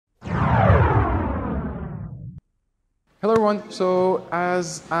Hello everyone. So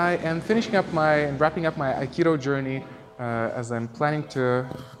as I am finishing up and wrapping up my Aikido journey, as I'm planning to,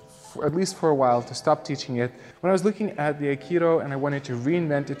 at least for a while, to stop teaching it, when I was looking at the Aikido and I wanted to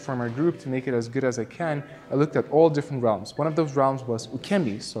reinvent it for my group to make it as good as I can, I looked at all different realms. One of those realms was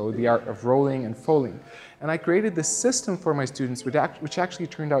Ukemi, so the art of rolling and folding. And I created this system for my students which actually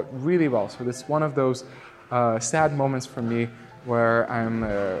turned out really well. So this is one of those sad moments for me where I'm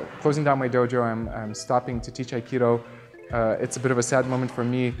closing down my dojo, I'm stopping to teach Aikido. It's a bit of a sad moment for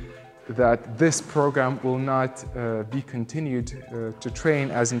me that this program will not be continued to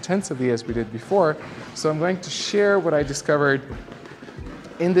train as intensively as we did before. So I'm going to share what I discovered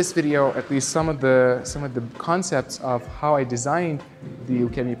in this video, at least some of the concepts of how I designed the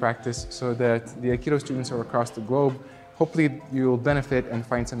Ukemi practice so that the Aikido students are across the globe, hopefully you'll benefit and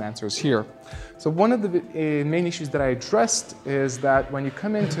find some answers here. So one of the main issues that I addressed is that when you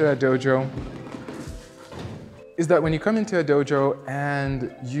come into a dojo,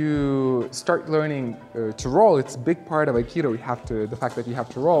 and you start learning to roll, it's a big part of Aikido, the fact that you have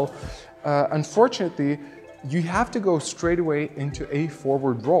to roll. Unfortunately, you have to go straight away into a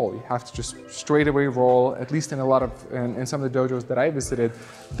forward roll. You have to just straight away roll, at least in some of the dojos that I visited,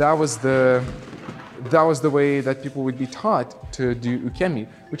 that was the way that people would be taught to do Ukemi,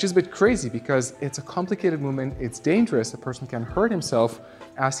 which is a bit crazy because it's a complicated movement, it's dangerous, a person can hurt himself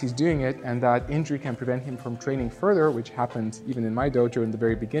as he's doing it, and that injury can prevent him from training further, which happened even in my dojo in the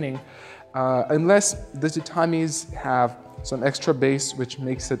very beginning, unless the tatamis have some extra base which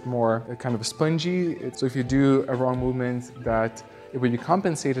makes it more kind of spongy. So if you do a wrong movement, that it will be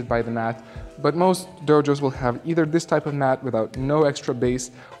compensated by the mat, but most dojos will have either this type of mat without no extra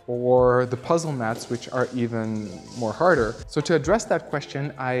base or the puzzle mats, which are even more harder. So to address that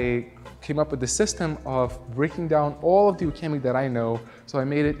question, I came up with the system of breaking down all of the Ukemi that I know. So I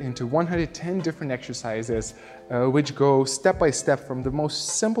made it into 110 different exercises, which go step by step from the most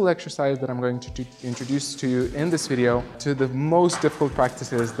simple exercise that I'm going to introduce to you in this video to the most difficult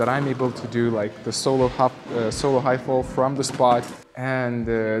practices that I'm able to do, like the solo high fall from the spot and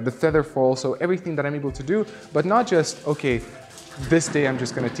the feather fall. So everything that I'm able to do, but not just, okay, this day I'm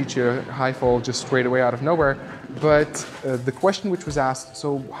just going to teach you a high fall just straight away out of nowhere, but the question which was asked,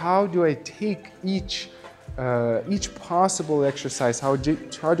 so how do I take each possible exercise, how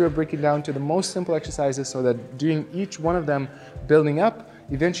do I break it down to the most simple exercises so that doing each one of them, building up,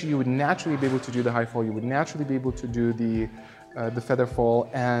 eventually you would naturally be able to do the high fall, you would naturally be able to do the feather fall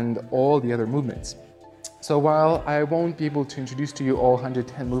and all the other movements. So while I won't be able to introduce to you all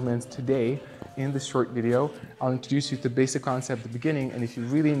 110 movements today in this short video, I'll introduce you to the basic concept at the beginning, and if you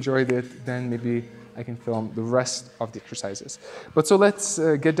really enjoyed it, then maybe I can film the rest of the exercises. But so let's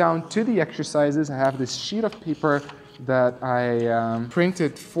get down to the exercises. I have this sheet of paper that I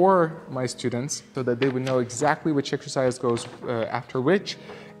printed for my students so that they would know exactly which exercise goes after which,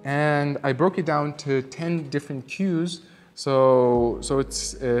 and I broke it down to 10 different cues. So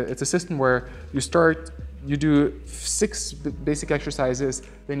it's a system where you do 6 basic exercises,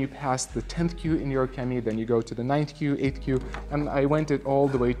 then you pass the 10th cue in your Ukemi, then you go to the 9th cue, 8th cue, and I went it all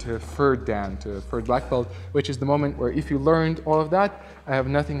the way to 3rd Dan, to 3rd black belt, which is the moment where if you learned all of that, I have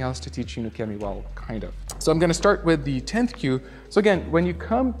nothing else to teach you in Ukemi, well, kind of. So I'm going to start with the 10th cue. So again, when you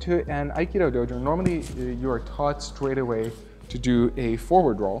come to an Aikido dojo, normally you are taught straight away to do a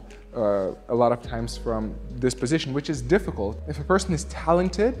forward roll, a lot of times from this position, which is difficult. If a person is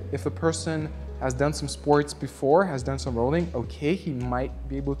talented, if a person has done some sports before, has done some rolling, okay, he might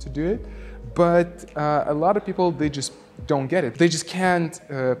be able to do it. But a lot of people, they just don't get it. They just can't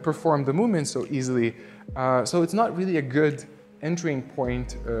perform the movement so easily. So it's not really a good entering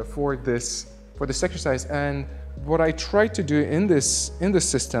point for this exercise. And what I tried to do in this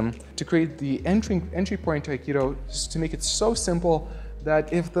system to create the entry point to Aikido is to make it so simple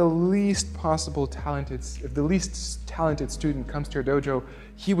that if the least talented student comes to your dojo,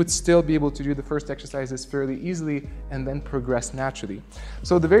 he would still be able to do the first exercises fairly easily and then progress naturally.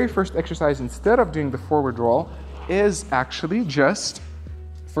 So the very first exercise, instead of doing the forward roll, is actually just,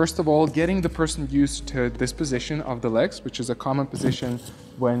 first of all, getting the person used to this position of the legs, which is a common position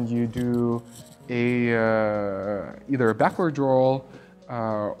when you do either a backward roll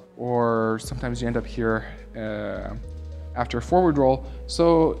or sometimes you end up here after a forward roll.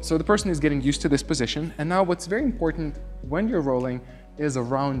 So the person is getting used to this position. And now what's very important when you're rolling is a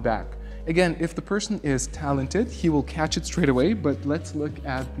round back. Again, if the person is talented, he will catch it straight away, but let's look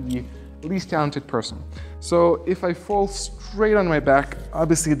at the least talented person. So if I fall straight on my back,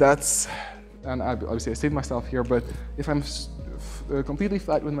 obviously and obviously I saved myself here, but if I'm completely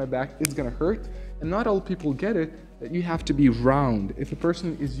flat with my back, it's gonna hurt. And not all people get it, that you have to be round. If a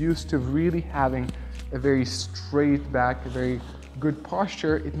person is used to really having a very straight back, a very good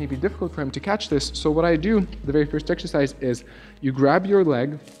posture, it may be difficult for him to catch this. So what I do, the very first exercise is you grab your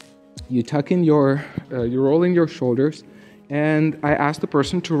leg, you tuck in you roll in your shoulders, and I ask the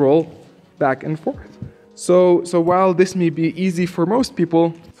person to roll back and forth. So while this may be easy for most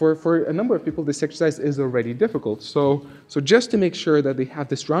people, for a number of people, this exercise is already difficult. So just to make sure that they have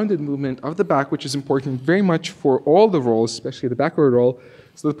this rounded movement of the back, which is important very much for all the rolls, especially the backward roll.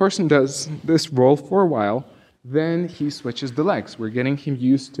 So the person does this roll for a while, then he switches the legs. We're getting him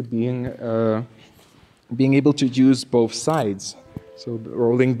used to being able to use both sides. So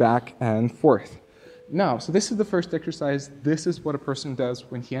rolling back and forth. Now, so this is the first exercise. This is what a person does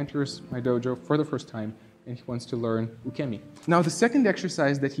when he enters my dojo for the first time and he wants to learn Ukemi. Now, the second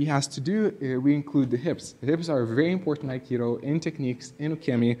exercise that he has to do, we include the hips. The hips are very important in Aikido, in techniques, in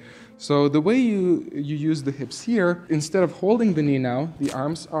Ukemi. So the way you use the hips here, instead of holding the knee now, the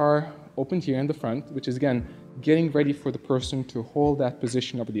arms are opened here in the front, which is, again, getting ready for the person to hold that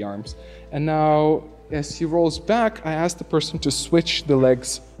position of the arms. And now, as he rolls back, I ask the person to switch the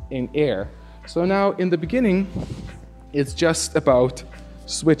legs in air. So now, in the beginning, it's just about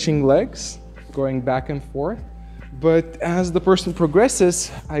switching legs, going back and forth. But as the person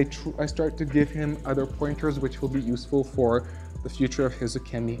progresses, I start to give him other pointers which will be useful for the future of his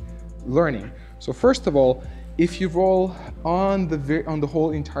Ukemi learning. So first of all, if you roll on the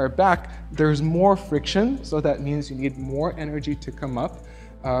whole entire back, there's more friction, so that means you need more energy to come up.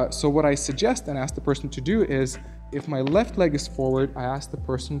 So what I suggest and ask the person to do is, if my left leg is forward, I ask the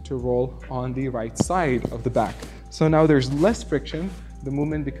person to roll on the right side of the back. So now there's less friction, the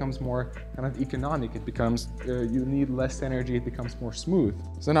movement becomes more kind of economic. It becomes, you need less energy, it becomes more smooth.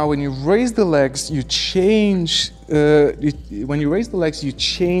 So now when you raise the legs, you change, when you raise the legs, you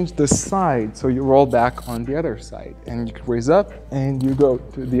change the side. So you roll back on the other side, and you raise up and you go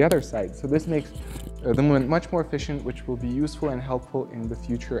to the other side. So this makes the movement much more efficient, which will be useful and helpful in the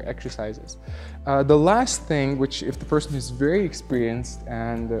future exercises. The last thing, which if the person is very experienced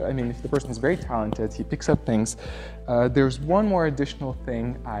and if the person is very talented, he picks up things, there's one more additional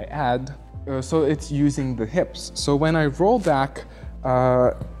thing I add. So it's using the hips. So when I roll back,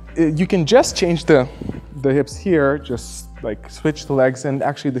 you can just change the hips here, just like switch the legs, and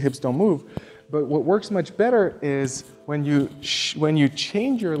actually the hips don't move. But what works much better is when you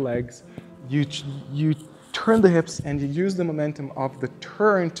change your legs, you turn the hips and you use the momentum of the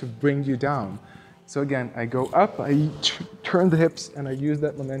turn to bring you down. So again, I go up, I turn the hips, and I use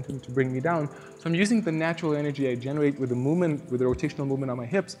that momentum to bring me down. So I'm using the natural energy I generate with the movement, with the rotational movement on my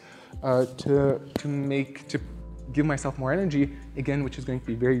hips, to give myself more energy, again, which is going to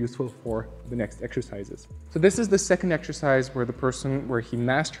be very useful for the next exercises. So this is the second exercise where he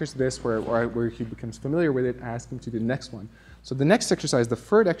masters this, where he becomes familiar with it. I ask him to do the next one. So the next exercise, the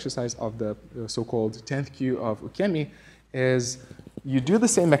third exercise of the so-called 10th kyu of Ukemi, is you do the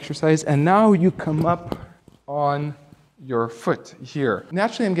same exercise, and now you come up on your foot here.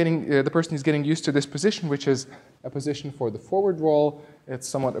 Naturally, the person is getting used to this position, which is a position for the forward roll. It's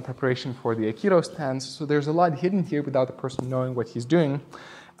somewhat a preparation for the Aikido stance. So there's a lot hidden here without the person knowing what he's doing.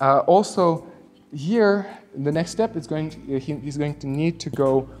 Also, here, the next step is he's going to need to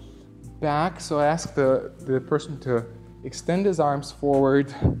go back. So I ask the person to extend his arms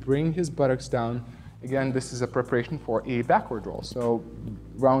forward, bring his buttocks down. Again, this is a preparation for a backward roll. So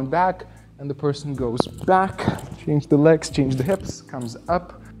round back, and the person goes back, change the legs, change the hips, comes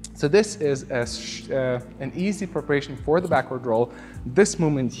up. So this is an easy preparation for the backward roll. This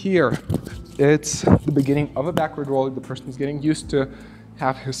movement here, it's the beginning of a backward roll. The person is getting used to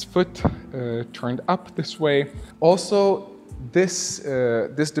have his foot turned up this way. Also, this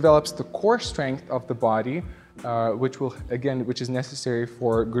develops the core strength of the body, which is necessary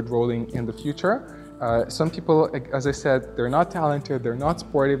for good rolling in the future. Some people, as I said, they're not talented, they're not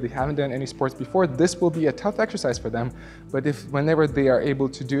sportive, they haven't done any sports before. This will be a tough exercise for them, but whenever they are able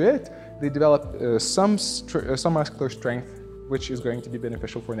to do it, they develop some muscular strength, which is going to be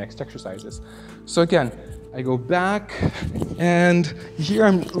beneficial for next exercises. So again, I go back, and here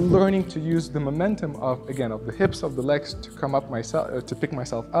I'm learning to use the momentum of the hips, of the legs to come up myself, to pick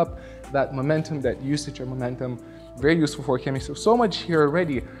myself up. That momentum, that usage of momentum, very useful for Ukemi. So much here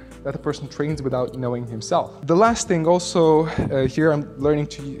already that the person trains without knowing himself. The last thing also, here I'm learning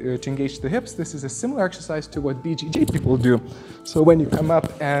to engage the hips. This is a similar exercise to what BJJ people do. So when you come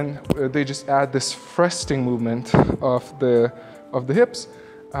up and they just add this thrusting movement of the hips.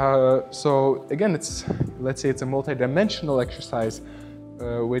 So again, let's say it's a multi-dimensional exercise,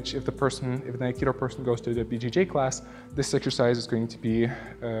 which if an Aikido person goes to the BJJ class, this exercise is going to be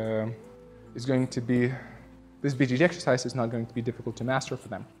this BJJ exercise is not going to be difficult to master for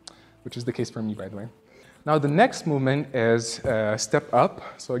them, which is the case for me, by the way. Now, the next movement is step up.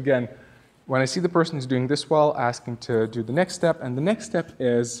 So again, when I see the person who's doing this well, ask him to do the next step. And the next step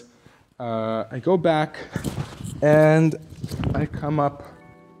is I go back and I come up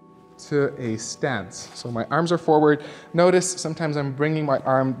to a stance. So my arms are forward. Notice sometimes I'm bringing my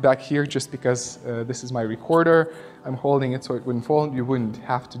arm back here just because this is my recorder. I'm holding it so it wouldn't fall. You wouldn't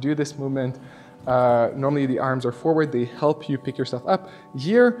have to do this movement. Normally the arms are forward. They help you pick yourself up.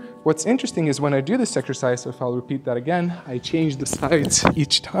 Here, what's interesting is when I do this exercise, so if I'll repeat that again, I change the sides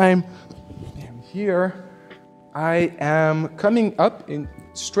each time. And here, I am coming up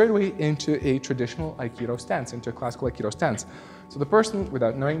straight away into a traditional Aikido stance, into a classical Aikido stance. So the person,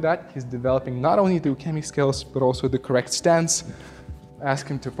 without knowing that, he's developing not only the Ukemi skills, but also the correct stance. Ask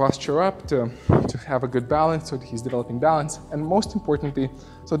him to posture up, to have a good balance, so that he's developing balance. And most importantly,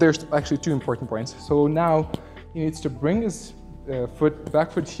 so there's actually two important points. So now he needs to bring his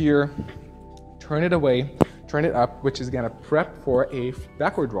back foot here, turn it away, turn it up, which is gonna prep for a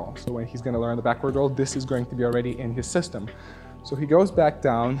backward roll. So when he's gonna learn the backward roll, this is going to be already in his system. So he goes back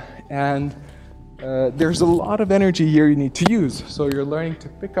down, and there's a lot of energy here you need to use. So you're learning to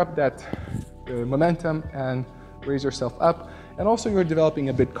pick up that momentum and raise yourself up. And also you're developing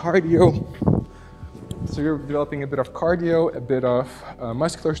a bit cardio. So you're developing a bit of cardio, a bit of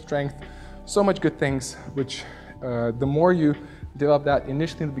muscular strength, so much good things, which the more you develop that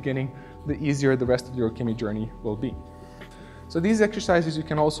initially in the beginning, the easier the rest of your Ukemi journey will be. So these exercises you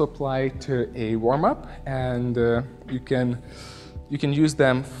can also apply to a warm-up, and you can use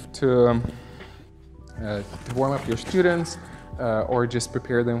them to warm up your students or just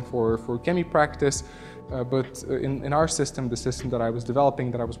prepare them for Ukemi practice. But in our system, the system that I was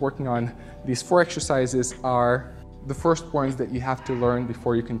developing, that I was working on, these 4 exercises are the first ones that you have to learn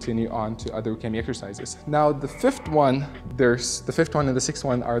before you continue on to other Ukemi exercises. Now, the 5th one, the 5th one and the 6th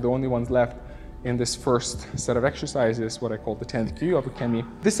one are the only ones left in this first set of exercises, what I call the 10th kyu of Ukemi.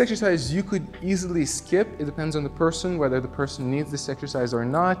 This exercise you could easily skip. It depends on the person, whether the person needs this exercise or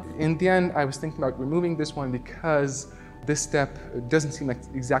not. In the end, I was thinking about removing this one because this step doesn't seem like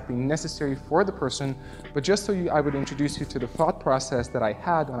exactly necessary for the person, but just so I would introduce you to the thought process that I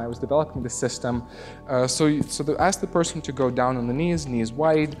had when I was developing the system. Ask the person to go down on the knees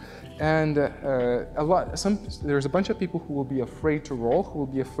wide, and there's a bunch of people who will be afraid to roll, who will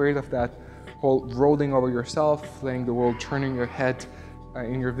be afraid of that whole rolling over yourself, letting the world turn in your head,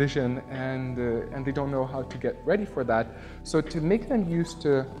 in your vision, and they don't know how to get ready for that. So to make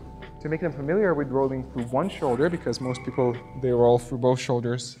them familiar with rolling through one shoulder, because most people, they roll through both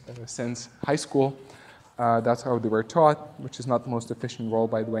shoulders since high school. That's how they were taught, which is not the most efficient roll,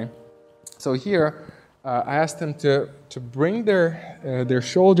 by the way. So here, I asked them to bring their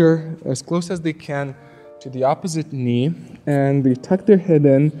shoulder as close as they can to the opposite knee, and they tuck their head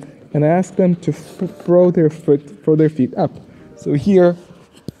in, and I asked them to throw their feet up. So here,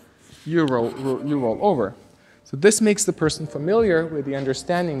 you roll over. So this makes the person familiar with the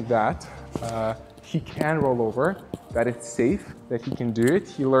understanding that he can roll over, that it's safe, that he can do it.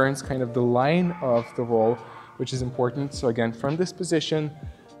 He learns kind of the line of the roll, which is important. So again, from this position,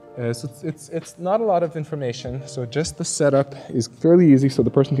 so it's not a lot of information. So just the setup is fairly easy, so the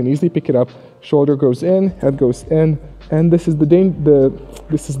person can easily pick it up. Shoulder goes in, head goes in, and this is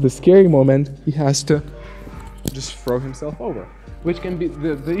the scary moment. He has to just throw himself over, which can be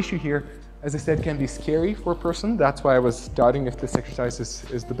the issue here. As I said, can be scary for a person. That's why I was doubting if this exercise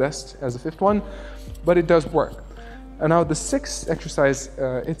is the best as a 5th one, but it does work. And now the 6th exercise,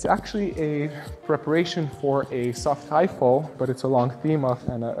 it's actually a preparation for a soft high fall, but it's a long theme of,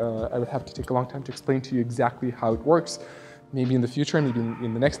 and I would have to take a long time to explain to you exactly how it works, maybe in the future, maybe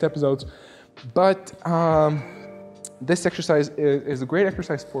in the next episodes. But this exercise is a great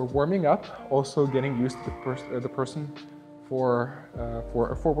exercise for warming up, also getting used to the person for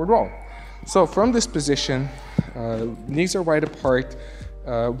a forward roll. So from this position, knees are wide apart,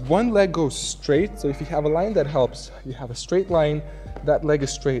 one leg goes straight. So if you have a line that helps, you have a straight line, that leg is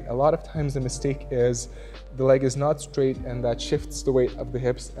straight. A lot of times the mistake is the leg is not straight, and that shifts the weight of the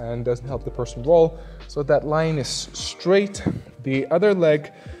hips and doesn't help the person roll. So that line is straight. The other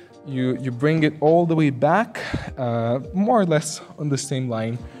leg, you bring it all the way back, more or less on the same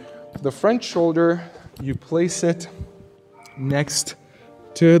line. The front shoulder, you place it next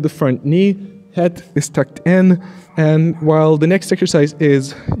to the front knee, head is tucked in, and while the next exercise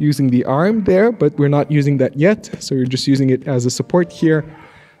is using the arm there, but we're not using that yet, so you're just using it as a support here.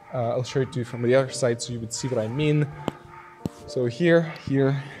 I'll show it to you from the other side so you would see what I mean. So here,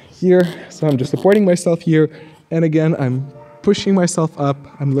 so I'm just supporting myself here, and again, I'm pushing myself up.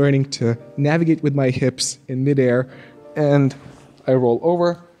 I'm learning to navigate with my hips in midair, and I roll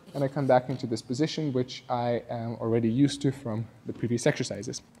over and I come back into this position, which I am already used to from the previous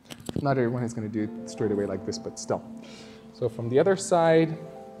exercises. Not everyone is going to do it straight away like this, but still. So from the other side,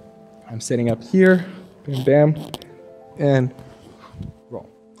 I'm sitting up here, bam, bam, and roll.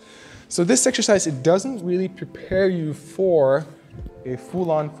 So this exercise, it doesn't really prepare you for a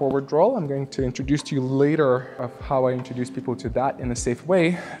full-on forward roll. I'm going to introduce to you later of how I introduce people to that in a safe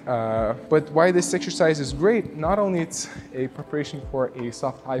way. But why this exercise is great, not only it's a preparation for a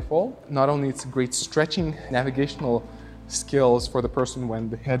soft high fall, not only it's great stretching navigational skills for the person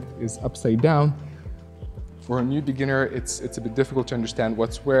when the head is upside down. For a new beginner, it's a bit difficult to understand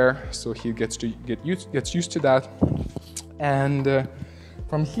what's where, so he gets used to that. And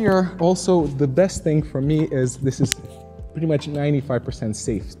from here, also the best thing for me is this is pretty much 95%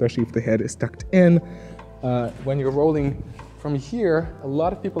 safe, especially if the head is tucked in. When you're rolling from here, a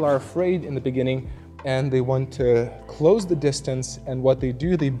lot of people are afraid in the beginning and they want to close the distance, and what they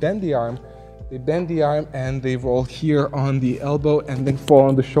do, they bend the arm and they roll here on the elbow and then fall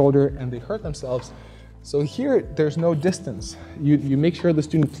on the shoulder and they hurt themselves. So here, there's no distance. You make sure the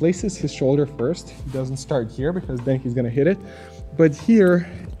student places his shoulder first. He doesn't start here because then he's gonna hit it. But here,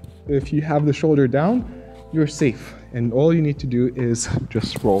 if you have the shoulder down, you're safe. And all you need to do is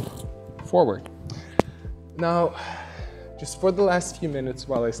just roll forward. Now, just for the last few minutes,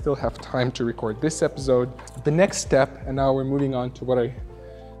 while I still have time to record this episode, the next step, and now we're moving on to what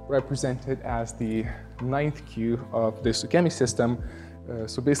I presented as the 9th cue of this Ukemi system.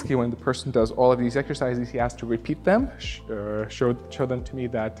 So basically, when the person does all of these exercises, he has to repeat them, show them to me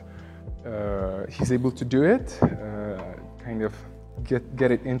that he's able to do it, kind of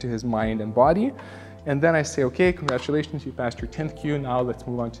get it into his mind and body. And then I say, okay, congratulations, you passed your 10th cue. Now let's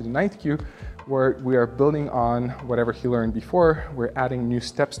move on to the 9th cue, where we are building on whatever he learned before. We're adding new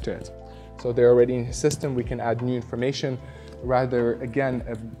steps to it. So they're already in his system. We can add new information. Rather, again,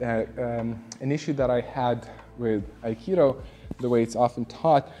 an issue that I had with Aikido, the way it's often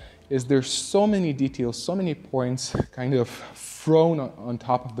taught, is there's so many details, so many points kind of thrown on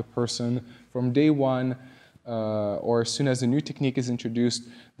top of the person from day one, or as soon as a new technique is introduced.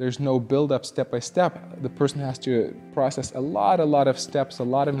 There's no build-up step by step. The person has to process a lot of steps, a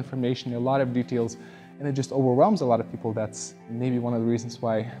lot of information, a lot of details, and it just overwhelms a lot of people. That's maybe one of the reasons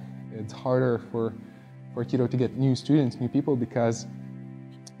why it's harder for Aikido to get new students, new people, because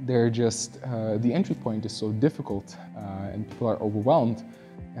they're just, the entry point is so difficult, and people are overwhelmed,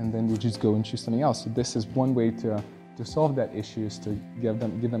 and then they just go and choose something else. So this is one way to solve that issue, is to give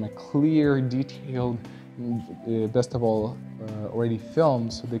them a clear, detailed, best of all, already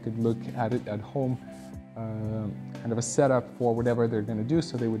filmed, so they could look at it at home, kind of a setup for whatever they're going to do,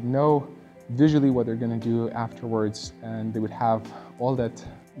 so they would know visually what they're going to do afterwards, and they would have all that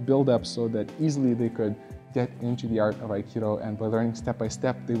build up so that easily they could get into the art of Aikido, and by learning step by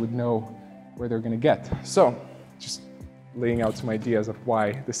step, they would know where they're going to get. So, just laying out some ideas of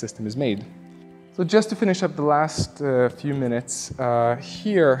why the system is made. So just to finish up the last few minutes,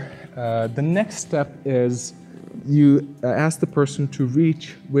 here, the next step is you ask the person to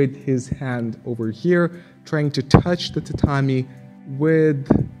reach with his hand over here, trying to touch the tatami with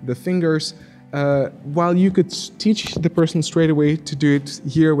the fingers, while you could teach the person straight away to do it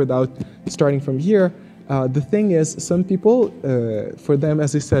here without starting from here. The thing is, some people, for them,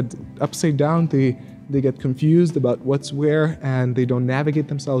 as I said, upside down, they get confused about what's where, and they don't navigate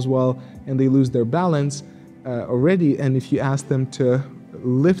themselves well, and they lose their balance already. And if you ask them to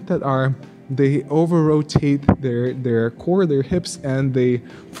lift that arm, they over-rotate their core, their hips, and they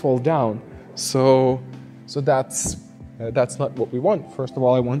fall down. So that's not what we want. First of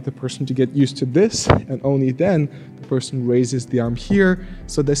all, I want the person to get used to this, and only then the person raises the arm here.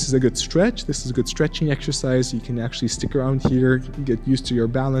 So this is a good stretch. This is a good stretching exercise. You can actually stick around here, get used to your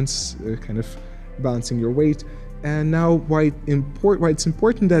balance, kind of balancing your weight. And now why it's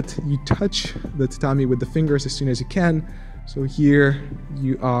important that you touch the tatami with the fingers as soon as you can. So here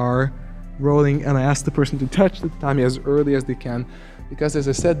you are rolling, and I ask the person to touch the tatami as early as they can, because as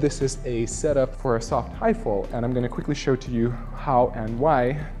I said, this is a setup for a soft high fall, and I'm going to quickly show to you how and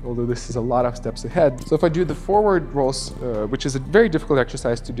why, although this is a lot of steps ahead. So if I do the forward rolls, which is a very difficult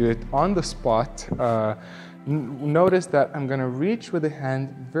exercise to do it on the spot, notice that I'm going to reach with the hand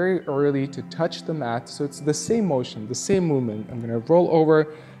very early to touch the mat. So it's the same motion, the same movement. I'm going to roll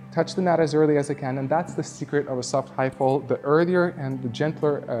over, touch the mat as early as I can, and that's the secret of a soft high fall. The earlier and the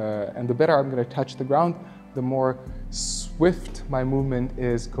gentler and the better I'm going to touch the ground, the more swift my movement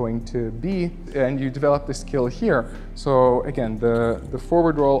is going to be, and you develop the skill here. So again, the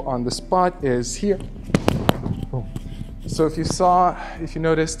forward roll on the spot is here. So if you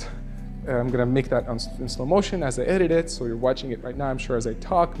noticed, I'm gonna make that in slow motion as I edit it, so you're watching it right now, I'm sure, as I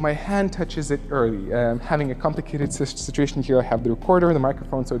talk. My hand touches it early. Having a complicated situation here, I have the recorder, the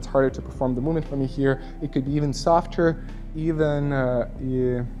microphone, so it's harder to perform the movement for me here. It could be even softer, even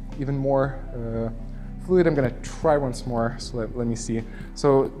more fluid. I'm gonna try once more, so let me see.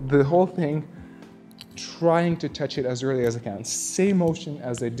 So the whole thing, trying to touch it as early as I can. Same motion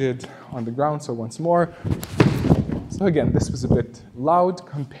as I did on the ground, so once more. So again, this was a bit loud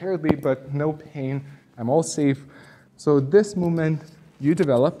comparatively, but no pain. I'm all safe. So this movement you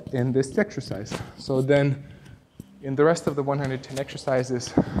develop in this exercise. So then in the rest of the 110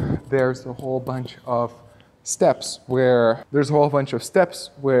 exercises, there's a whole bunch of steps where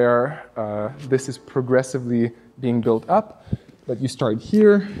this is progressively being built up. But you start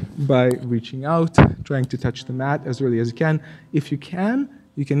here by reaching out, trying to touch the mat as early as you can. If you can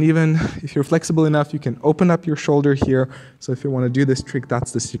even, if you're flexible enough, you can open up your shoulder here. So if you want to do this trick,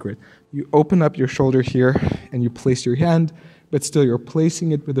 that's the secret. You open up your shoulder here and you place your hand, but still you're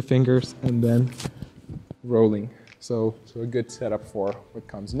placing it with the fingers and then rolling. So a good setup for what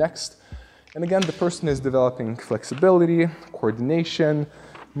comes next. And again, the person is developing flexibility, coordination,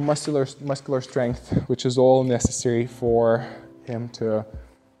 muscular strength, which is all necessary for him to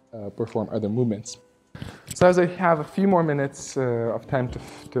perform other movements. So as I have a few more minutes of time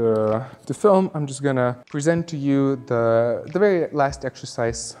to film, I'm just gonna present to you the very last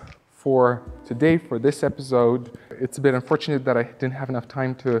exercise for today, for this episode. It's a bit unfortunate that I didn't have enough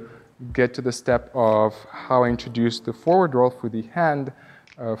time to get to the step of how I introduce the forward roll through the hand,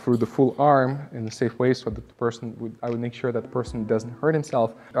 through the full arm in a safe way, so that I would make sure that the person doesn't hurt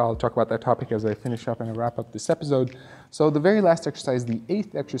himself. I'll talk about that topic as I finish up and wrap up this episode. So the very last exercise, the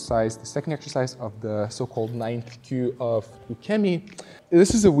 8th exercise, the second exercise of the so-called 9th Q of Ukemi,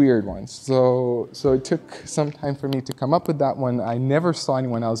 this is a weird one. So it took some time for me to come up with that one. I never saw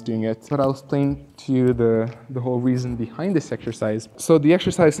anyone else doing it, but I'll explain to you the whole reason behind this exercise. So the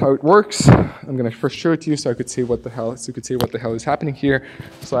exercise, how it works, I'm gonna first show it to you so you could see what the hell is happening here.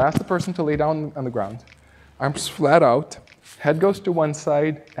 So I ask the person to lay down on the ground, arms flat out, head goes to one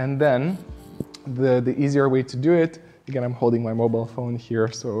side, and then the easier way to do it, again, I'm holding my mobile phone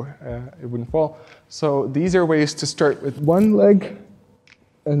here so it wouldn't fall. So the easier way is to start with one leg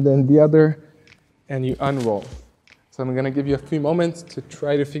and then the other, and you unroll. So I'm gonna give you a few moments to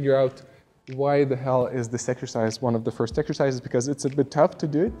try to figure out why the hell is this exercise one of the first exercises, because it's a bit tough to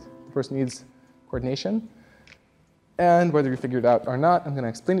do it. The person needs coordination. And whether you figure it out or not, I'm gonna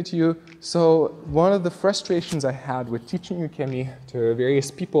explain it to you. So one of the frustrations I had with teaching Ukemi to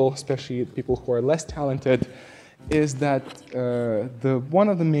various people, especially people who are less talented, is that one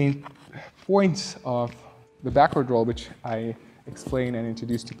of the main points of the backward roll, which I explain and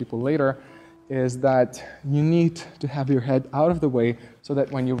introduce to people later, is that you need to have your head out of the way so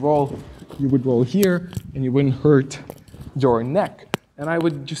that when you roll, you would roll here and you wouldn't hurt your neck. And I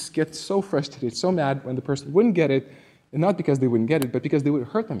would just get so frustrated, so mad when the person wouldn't get it, and not because they wouldn't get it, but because they would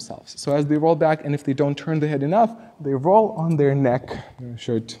hurt themselves. So as they roll back, and if they don't turn the head enough, they roll on their neck. I'm going to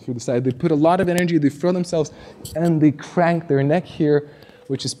show it through the side. They put a lot of energy, they throw themselves, and they crank their neck here,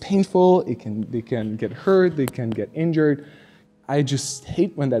 which is painful. They can get hurt, they can get injured. I just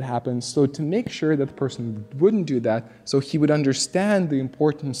hate when that happens. So to make sure that the person wouldn't do that, so he would understand the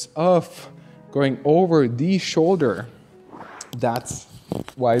importance of going over the shoulder, that's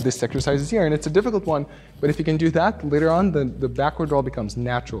why this exercise is here. And it's a difficult one, but if you can do that, later on, the backward roll becomes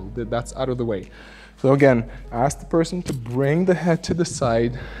natural. That's out of the way. So again, ask the person to bring the head to the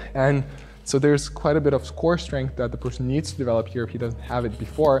side. And so there's quite a bit of core strength that the person needs to develop here if he doesn't have it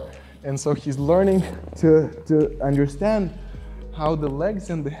before. And so he's learning to understand how the legs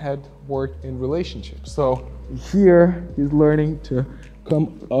and the head work in relationship. So here, he's learning to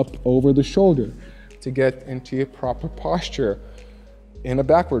come up over the shoulder to get into a proper posture in a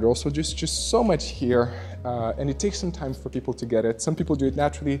backward roll. So just so much here, and it takes some time for people to get it. Some people do it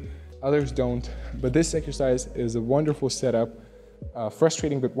naturally, others don't. But this exercise is a wonderful setup,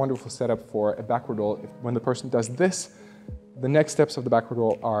 frustrating but wonderful setup for a backward roll. When the person does this, the next steps of the backward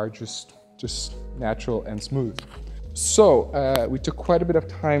roll are just natural and smooth. So we took quite a bit of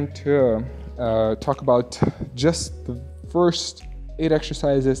time to talk about just the first 8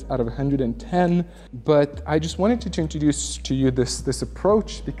 exercises out of 110, but I just wanted to introduce to you this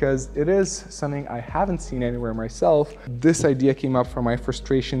approach because it is something I haven't seen anywhere myself. This idea came up from my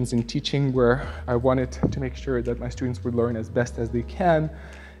frustrations in teaching, where I wanted to make sure that my students would learn as best as they can,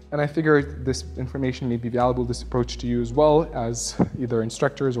 and I figured this information may be valuable, this approach to you as well as either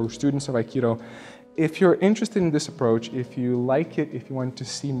instructors or students of Aikido. If you're interested in this approach, if you like it, if you want to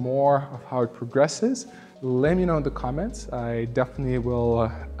see more of how it progresses, let me know in the comments. I definitely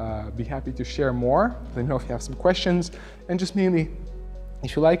will be happy to share more. Let me know if you have some questions, and just mainly,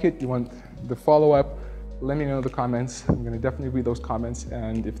 if you like it, you want the follow-up, let me know in the comments. I'm going to definitely read those comments,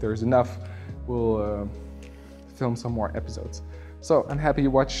 and if there's enough, we'll film some more episodes. So I'm happy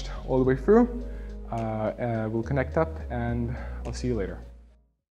you watched all the way through. We'll connect up, and I'll see you later.